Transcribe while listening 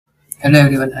Hello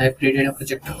everyone, I have created a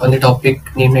project on the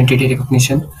topic named entity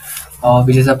recognition,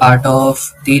 which is a part of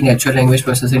the natural language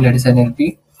processing, that is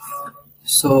NLP.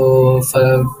 So,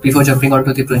 before jumping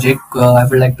onto the project, I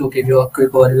would like to give you a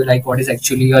quick overview, like what is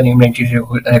actually a named entity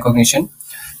recognition.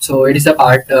 So, it is a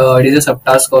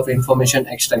subtask of information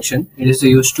extraction. It is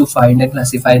used to find and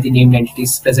classify the named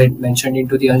entities mentioned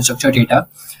into the unstructured data,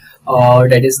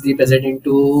 that is the present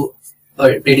into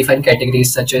predefined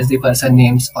categories such as the person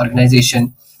names,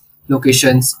 organization,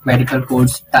 locations, medical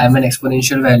codes, time and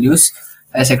exponential values,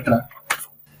 etc.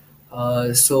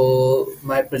 So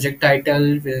my project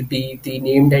title will be the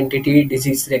named entity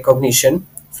disease recognition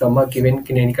from a given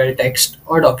clinical text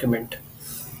or document.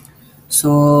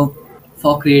 So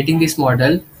for creating this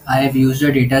model, I have used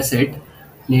a data set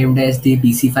named as the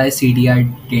BC5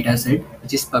 CDR dataset,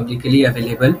 which is publicly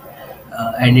available,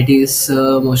 and it is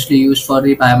mostly used for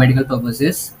the biomedical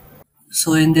purposes.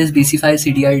 So in this BC5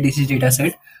 CDR disease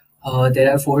dataset,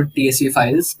 there are 4 TSV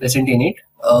files present in it,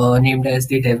 named as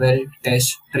the devel,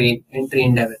 test, train, and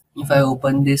train devel. If I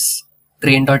open this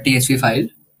train.tsv file,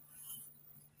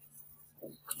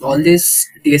 all these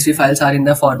TSV files are in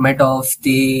the format of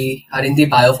the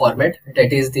bio format.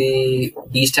 That is, the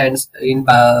B stands in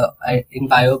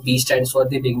bio. B stands for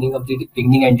the beginning of the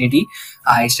beginning entity,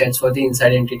 I stands for the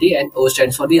inside entity, and O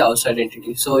stands for the outside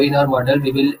entity. So in our model,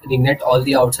 we will ignite all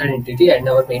the outside entity, and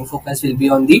our main focus will be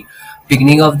on the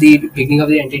beginning of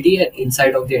the entity and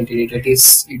inside of the entity. That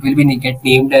is, it will be get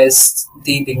named as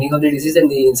the beginning of the disease and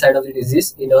the inside of the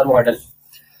disease in our model.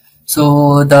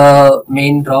 So the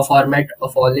main raw format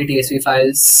of all the TSV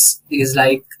files is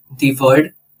like the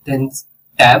word, then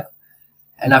tab,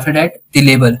 and after that the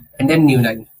label, and then new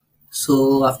line.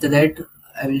 So after that,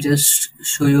 I will just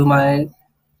show you my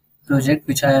project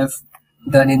which I have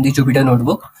done in the Jupyter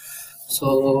notebook.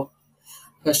 So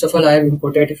first of all, I have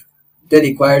imported the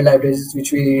required libraries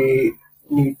which we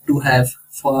need to have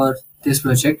for this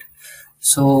project.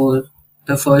 So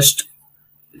the first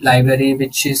library,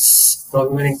 which is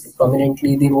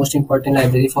prominently the most important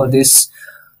library for this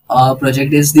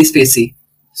project, is the Spacy.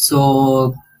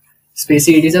 So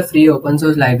Spacy, it is a free open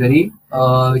source library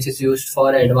which is used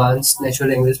for advanced natural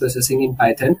language processing in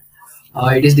Python.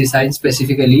 It is designed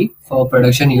specifically for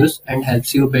production use and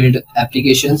helps you build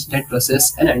applications that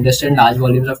process and understand large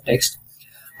volumes of text.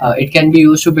 It can be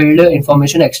used to build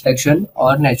information extraction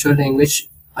or natural language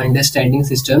understanding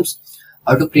systems,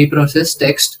 or to pre-process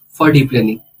text for deep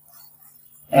learning.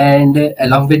 And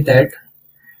along with that,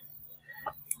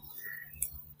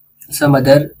 some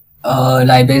other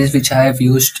libraries which I have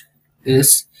used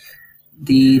is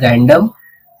the random.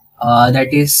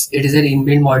 That is, it is an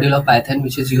inbuilt module of Python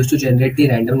which is used to generate the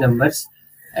random numbers.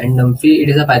 And NumPy, it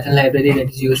is a Python library that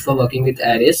is used for working with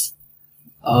arrays.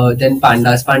 Then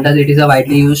pandas, it is a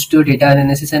widely used to data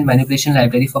analysis and manipulation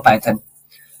library for Python.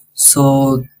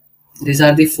 So these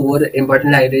are the 4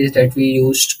 important libraries that we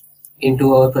used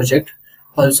into our project.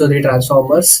 Also the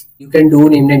transformers. You can do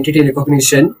named entity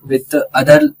recognition with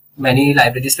other many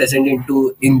libraries present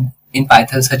in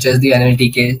Python, such as the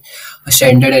NLTK,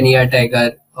 standard NER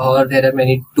tagger, or there are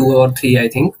many 2 or 3 I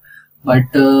think. But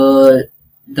the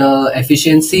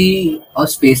efficiency of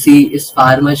Spacy is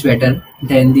far much better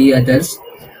than the others.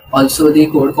 Also, the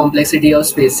code complexity of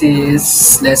Spacy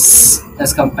is less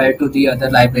as compared to the other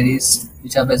libraries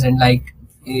which are present, like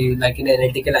in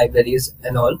NLTK libraries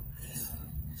and all.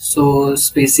 So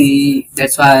Spacy,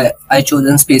 that's why I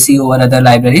chosen Spacy over other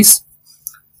libraries.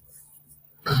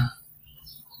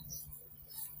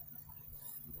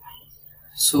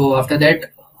 So after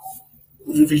that,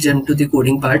 we will jump to the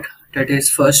coding part. That is,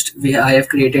 first I have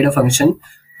created a function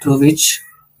through which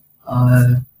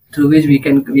we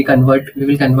will convert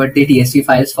the TSV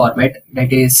files format.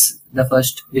 That is the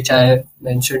first which I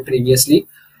mentioned previously.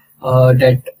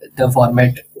 That the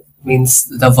format means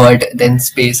the word, then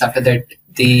space, after that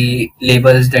the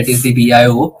labels, that is the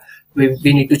BIO. We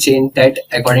need to change that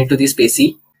according to the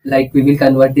Spacy. Like, we will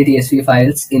convert the TSV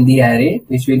files in the array,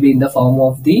 which will be in the form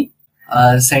of the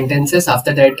sentences,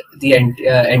 after that the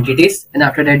entities, and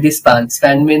after that the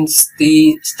span means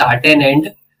the start and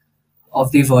end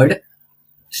of the word,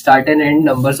 start and end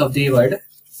numbers of the word,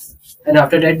 and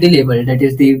after that the label, that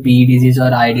is the B disease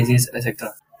or I disease,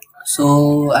 etc.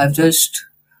 So I've just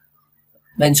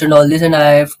mentioned all this, and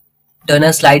I have done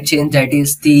a slight change. That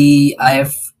is, I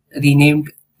have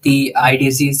renamed the I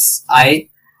disease I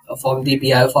from the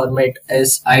BI format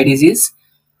as I disease,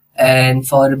 and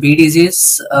for B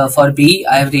disease, for B,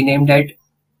 I have renamed that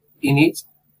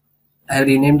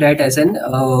as an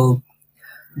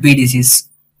B disease.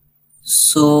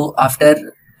 So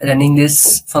after running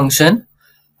this function,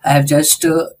 I have just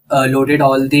loaded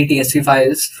all the TSV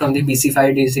files from the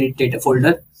BC5 data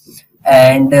folder,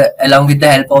 and along with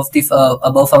the help of the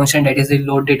above function, that is the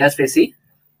load data spacey,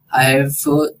 I have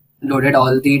loaded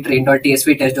all the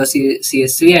train.tsv,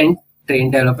 test.csv, and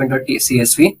train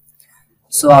development.csv.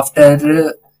 So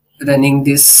after running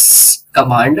this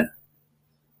command,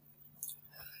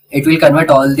 it will convert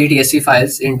all the TSV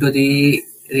files into the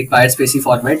required spacey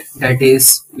format, that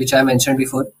is, which I mentioned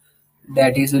before.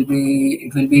 That is, it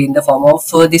will be in the form of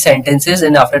the sentences,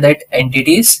 and after that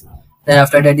entities, then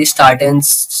after that the start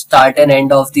and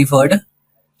end of the word,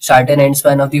 start and end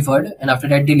span of the word, and after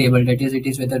that the label, that is, it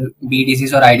is whether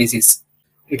BDCs or IDCs.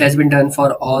 It has been done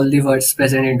for all the words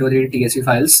present into the TSV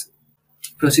files.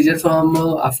 Procedure from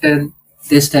after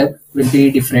this step will be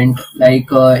different. Like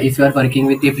if you are working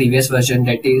with the previous version,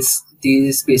 that is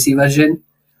the Spacy version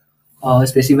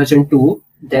 2,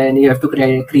 then you have to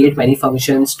create many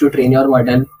functions to train your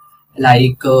model,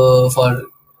 like for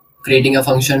creating a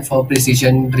function for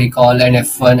precision, recall, and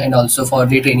F1, and also for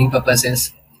the training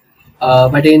purposes.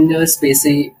 But in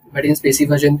Spacy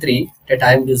version 3 that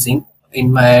I am using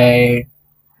in my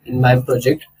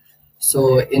project,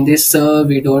 so in this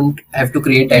we don't have to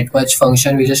create that much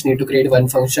function. We just need to create one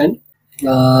function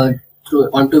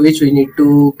onto which we need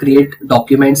to create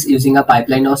documents using a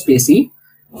pipeline of Spacy,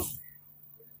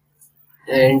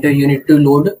 and you need to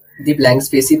load the blank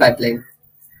Spacy pipeline.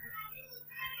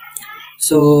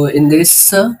 So in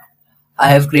this I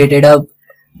have created a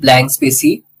blank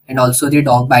Spacy and also the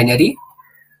doc binary,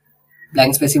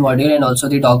 blank Spacy module and also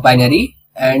the doc binary,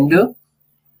 and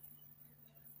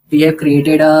we have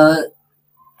created a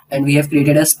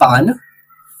span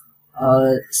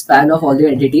of all the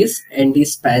entities, and the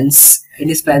spans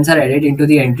are added into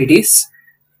the entities.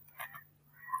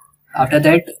 After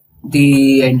that,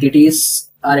 the entities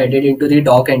are added into the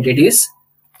doc entities,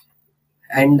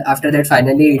 and after that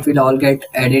finally it will all get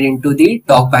added into the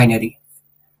doc binary.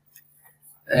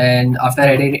 And after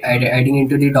adding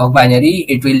into the doc binary,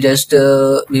 it will just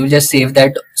we will just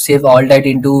save all that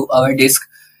into our disk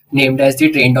named as the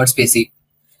train.spacey.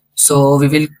 So we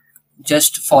will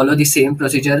just follow the same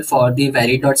procedure for the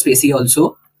valid.spacey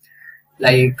also.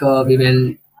 Like we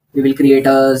will create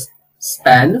a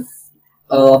span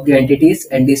of the entities,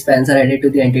 and the spans are added to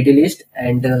the entity list,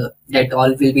 and that all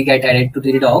will be get added to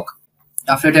the doc.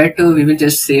 After that we will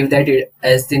just save that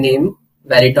as the name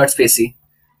valid.spacey.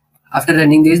 After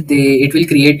running this, it will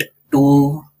create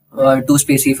two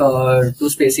Spacy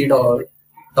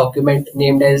document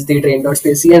named as the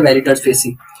train.spacey and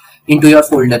valid.spacey into your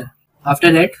folder.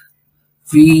 After that,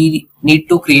 we need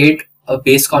to create a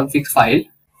base config file,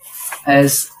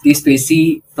 as the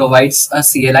Spacy provides a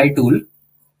CLI tool,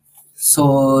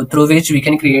 so through which we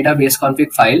can create a base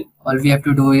config file. All we have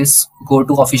to do is go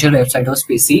to official website of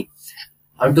Spacy,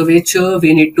 onto which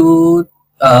we need to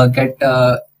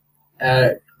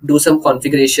do some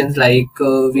configurations, like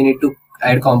we need to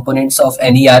add components of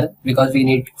NER, because we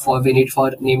need for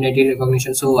name entity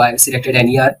recognition. So I have selected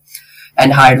NER,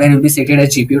 and hardware will be selected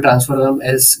as GPU transformer,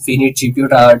 as we need GPU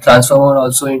transformer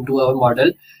also into our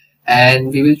model.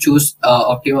 And we will choose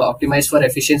optimize for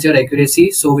efficiency or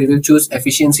accuracy. So we will choose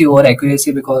efficiency over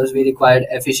accuracy, because we require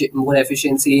more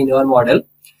efficiency in our model.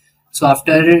 So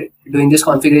after doing this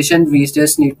configuration, we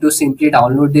just need to simply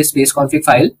download this base config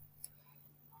file,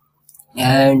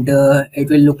 and it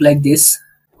will look like this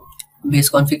base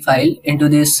config file. Into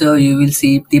this you will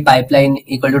see the pipeline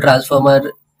equal to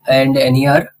transformer and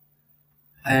NER,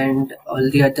 and all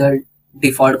the other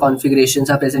default configurations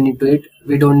are present into it.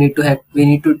 We don't need to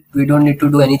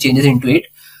do any changes into it.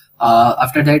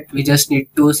 After that, we just need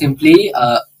to simply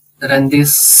run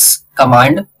this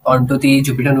command onto the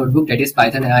Jupyter notebook, that is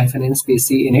python -n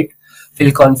spacy init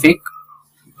fill config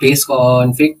base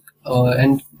config,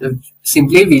 and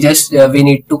simply we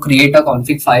need to create a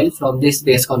config file from this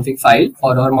base config file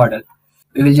for our model.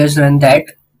 We will just run that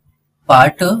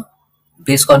part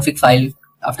base config file.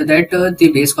 After that,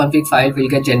 the base config file will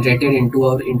get generated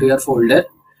into your folder,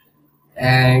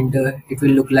 and it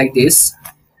will look like this.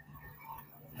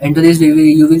 Into this,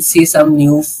 you will see some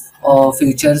new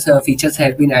features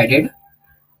have been added,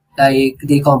 like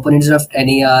the components of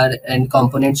NER and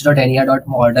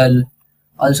components.ner.model,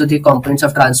 also the components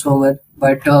of transformer.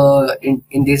 But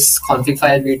in this config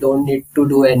file, we don't need to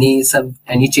do any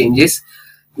changes.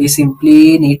 We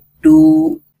simply need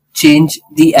to change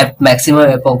the maximum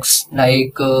epochs.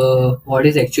 Like what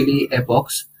is actually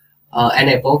epochs? An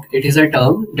epoch, it is a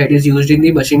term that is used in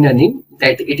the machine learning,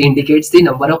 that it indicates the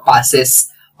number of passes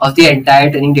of the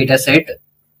entire training data set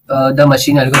the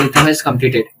machine algorithm has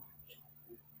completed.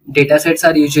 data sets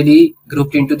are usually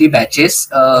grouped into the batches,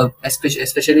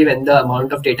 especially when the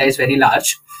amount of data is very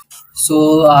large.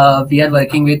 So we are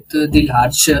working with the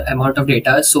large amount of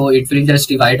data, so it will just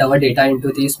divide our data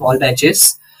into the small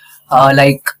batches.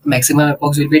 Like maximum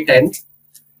epochs will be 10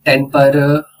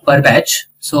 per batch.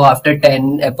 So after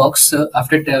 10 epochs,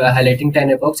 after highlighting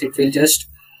 10 epochs, it will just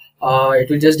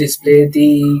display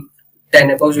the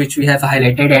 10 epochs which we have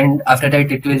highlighted, and after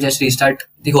that it will just restart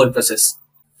the whole process.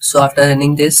 So after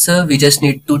running this, we just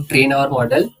need to train our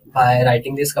model by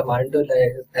writing this command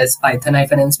as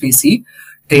python-n spacy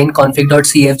train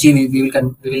config.cfg. We will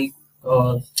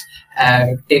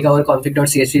take our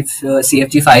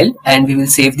config.cfg file, and we will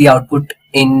save the output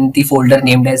in the folder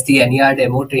named as the NER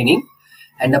demo training,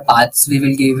 and the paths we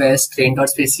will give as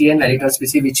train.spacy and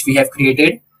valid.spacy, which we have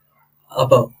created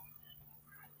above.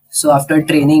 So after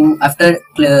running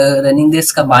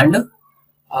this command,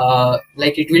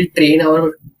 like it will train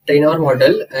our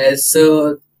model as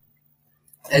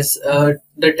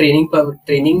the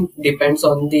training depends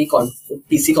on the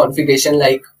PC configuration.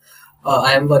 Like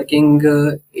I am working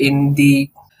in the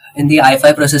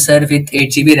i5 processor with 8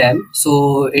 GB RAM,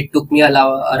 so it took me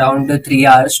around 3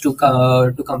 hours to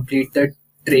complete the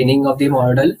training of the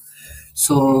model.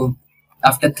 So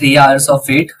after 3 hours of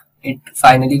it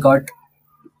finally got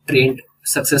trained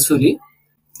successfully.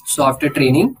 So after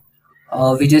training,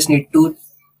 we just need to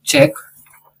check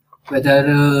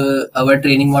whether our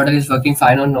training model is working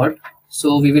fine or not.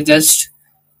 So we will just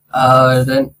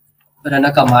run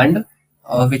a command,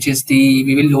 which is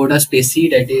we will load a spacy,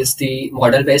 that is the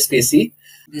model based spacy.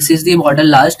 This is the model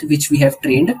last which we have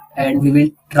trained, and we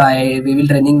will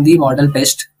running the model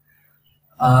best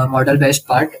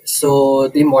part. So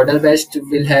the model best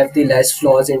will have the less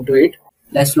flaws into it.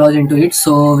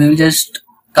 So we will just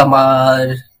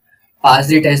pass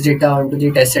the test data onto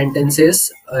the test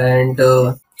sentences, and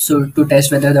so to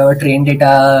test whether our trained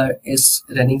data is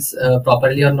running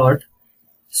properly or not.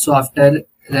 So after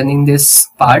running this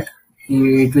part,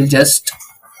 it will just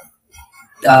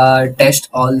test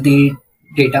all the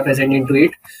data present into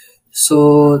it.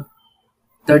 So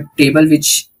the table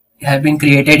which have been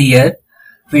created here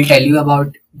will tell you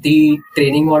about the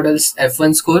training model's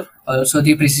F1 score, also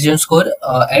the precision score,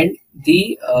 and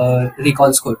the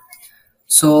recall score.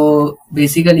 So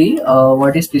basically,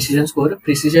 what is precision score?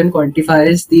 Precision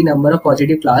quantifies the number of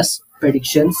positive class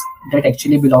predictions that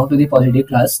actually belong to the positive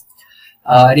class.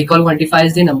 Recall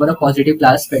quantifies the number of positive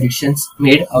class predictions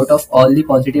made out of all the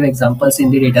positive examples in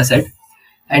the dataset.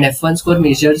 And F1 score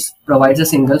provides a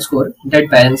single score that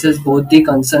balances both the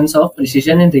concerns of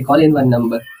precision and recall in one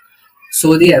number.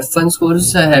 So the F1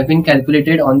 scores have been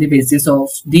calculated on the basis of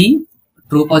the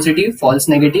true positive, false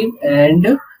negative,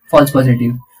 and false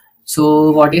positive.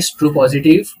 So what is true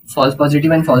positive, false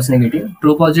positive, and false negative?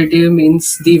 True positive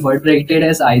means the word predicted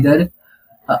as either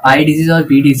I disease or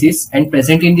B disease and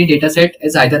present in the dataset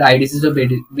as either I disease or B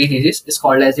disease is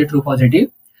called as the true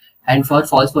positive. And for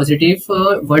false positive,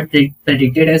 word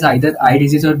predicted as either I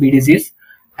disease or B disease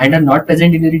and are not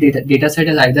present in the dataset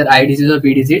as either I disease or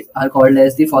B disease are called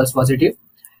as the false positive.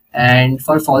 And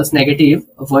for false negative,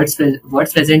 words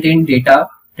present in data,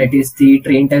 that is the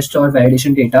train test or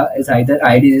validation data, is either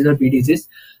I disease or B disease,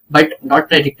 but not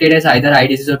predicted as either I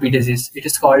disease or B disease. It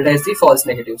is called as the false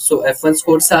negative. So F1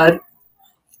 scores are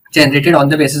generated on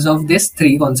the basis of these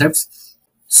three concepts.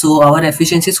 So our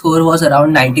efficiency score was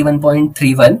around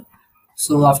 91.31.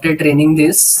 So after training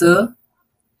this,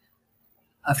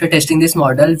 after testing this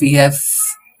model,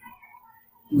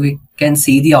 we can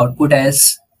see the output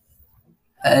as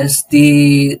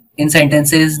in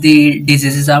sentences the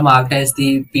diseases are marked as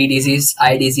the B disease,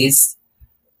 I disease,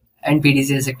 and B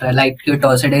disease, etc. Like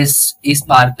Torsades is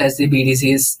marked as the B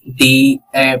disease, D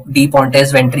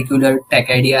Pontes ventricular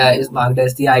tachycardia is marked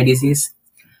as the I disease,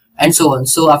 and so on.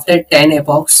 So after 10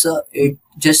 epochs, it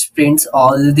just prints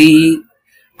all the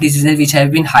diseases which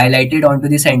have been highlighted onto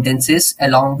the sentences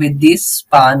along with the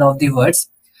span of the words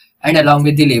and along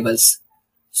with the labels.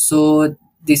 So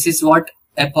this is what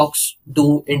epochs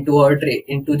do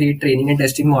into the training and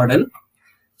testing model.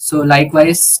 So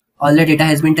likewise, all the data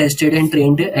has been tested and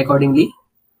trained accordingly.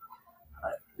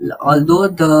 Although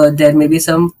there may be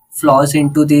some flaws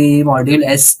into the module,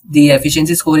 as the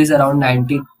efficiency score is around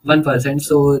 91%,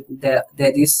 so there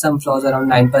is some flaws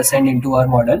around 9% into our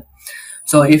model.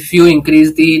 So if you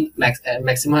increase the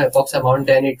maximum epochs amount,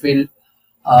 then it will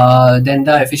then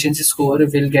the efficiency score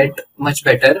will get much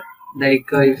better. Like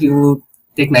if you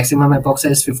take maximum epochs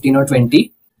as 15 or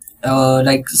 20,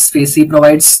 like Spacy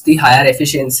provides the higher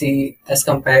efficiency as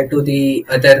compared to the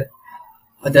other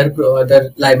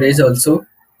libraries also.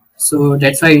 So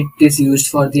that's why it is used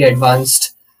for the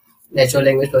advanced natural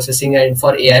language processing and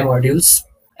for AI modules.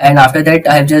 And after that,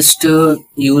 I have just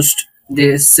used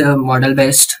this model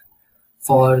based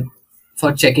for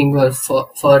checking or for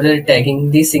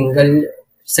tagging the single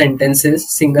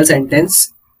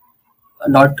sentence,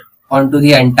 not onto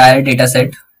the entire data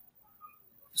set.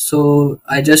 So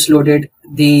I just loaded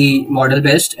the model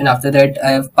based, and after that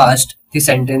I have passed the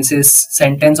sentence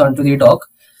onto the doc,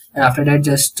 and after that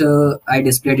just I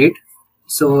displayed it.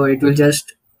 So it will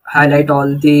just highlight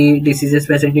all the diseases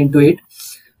present into it,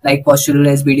 like postural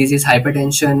as B disease,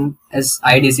 hypertension as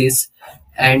I disease,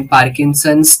 and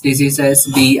Parkinson's disease as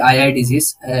BII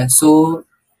disease. So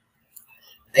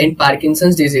in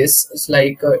Parkinson's disease, it's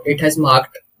like it has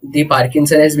marked the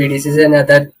Parkinson as B disease and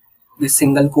other the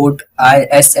single quote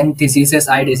ISM disease as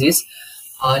I disease.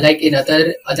 Like in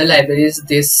other libraries,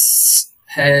 this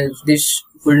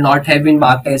will not have been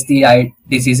marked as the I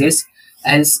diseases,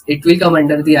 as it will come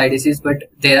under the I disease, but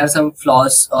there are some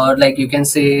flaws, or like you can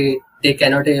say they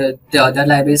cannot the other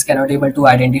libraries cannot able to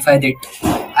identify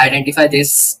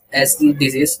this as the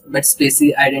disease, but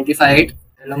Spacy identify it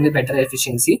along with better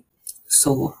efficiency.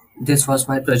 So this was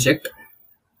my project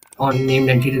on named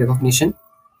entity recognition.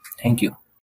 Thank you.